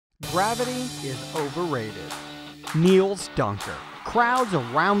Gravity is overrated. Niels Duinker. Crowds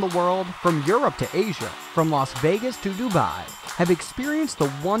around the world, from Europe to Asia, from Las Vegas to Dubai, have experienced the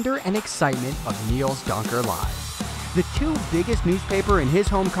wonder and excitement of Niels Duinker live. The two biggest newspapers in his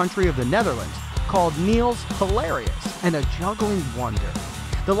home country of the Netherlands called Niels hilarious and a juggling wonder.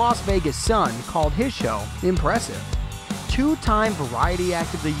 The Las Vegas Sun called his show impressive. Two-time Variety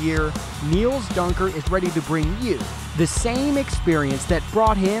Act of the Year, Niels Duinker is ready to bring you the same experience that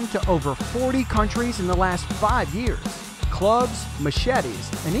brought him to over 40 countries in the last 5 years. Clubs,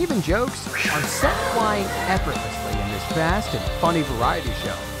 machetes, and even jokes are set flying effortlessly in this fast and funny variety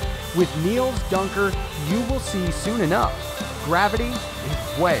show. With Niels Duinker, you will see soon enough, gravity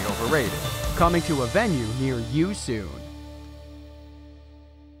is way overrated. Coming to a venue near you soon.